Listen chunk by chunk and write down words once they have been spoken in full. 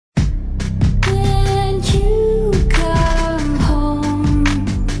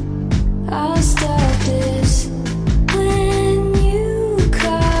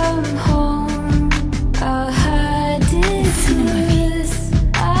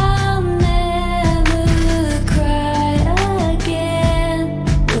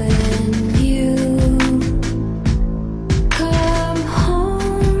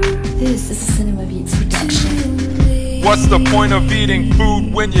What's the point of eating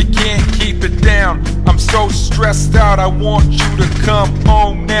food when you can't keep it down? I'm so stressed out, I want you to come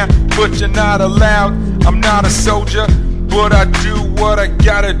home now, but you're not allowed. I'm not a soldier, but I do what I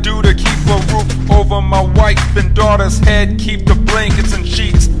gotta do to keep a roof over my wife and daughter's head, keep the blankets and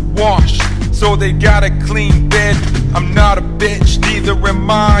sheets washed so they got a clean bed. I'm not a bitch, neither am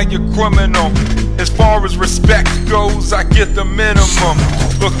I a criminal. As far as respect goes, I get the minimum.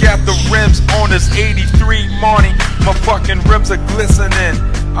 Look at the rims on this 83 Marty, my fucking rims are glistening.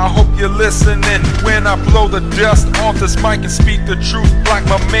 I hope you're listening when I blow the dust off this mic and speak the truth like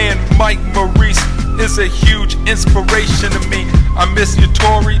my man Mike Maurice is a huge inspiration to me. I miss you,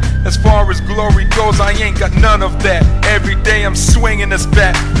 Tory. As far as glory goes, I ain't got none of that. Every day I'm swinging this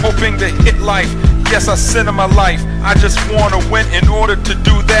bat, hoping to hit life. Yes, I sin in my life. I just wanna win. In order to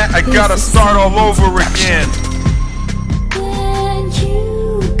do that, I gotta start all over again. When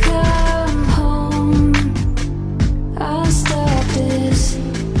you come home, I'll stop this.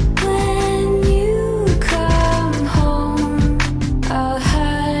 When you come home, I'll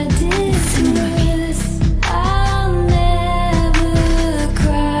hide this. I'll never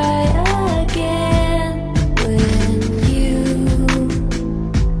cry again. When you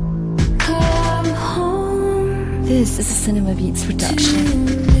come home. This is a Cinema Beats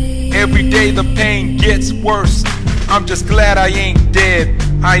production. Every day the pain gets worse. I'm just glad I ain't dead.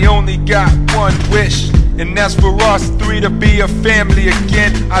 I only got one wish, and that's for us three to be a family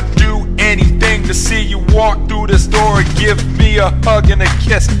again. I'd do anything to see you walk through this door and give me a hug and a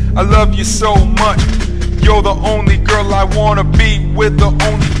kiss. I love you so much. You're the only girl I wanna be with, the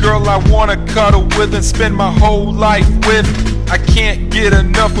only girl I wanna cuddle with and spend my whole life with. I can't get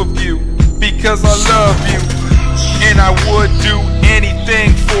enough of you because I love you, and I would do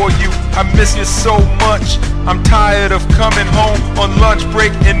anything for you. I miss you so much. I'm tired of coming home on lunch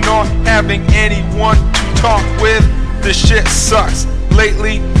break and not having anyone to talk with. This shit sucks.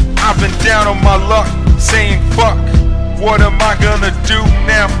 Lately, I've been down on my luck, saying fuck. What am I gonna do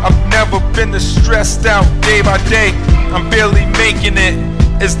now? I've never been this stressed out day by day. I'm barely making it.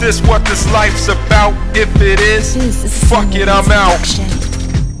 Is this what this life's about? If it is, This is fuck Cinema it, I'm Beats out. production.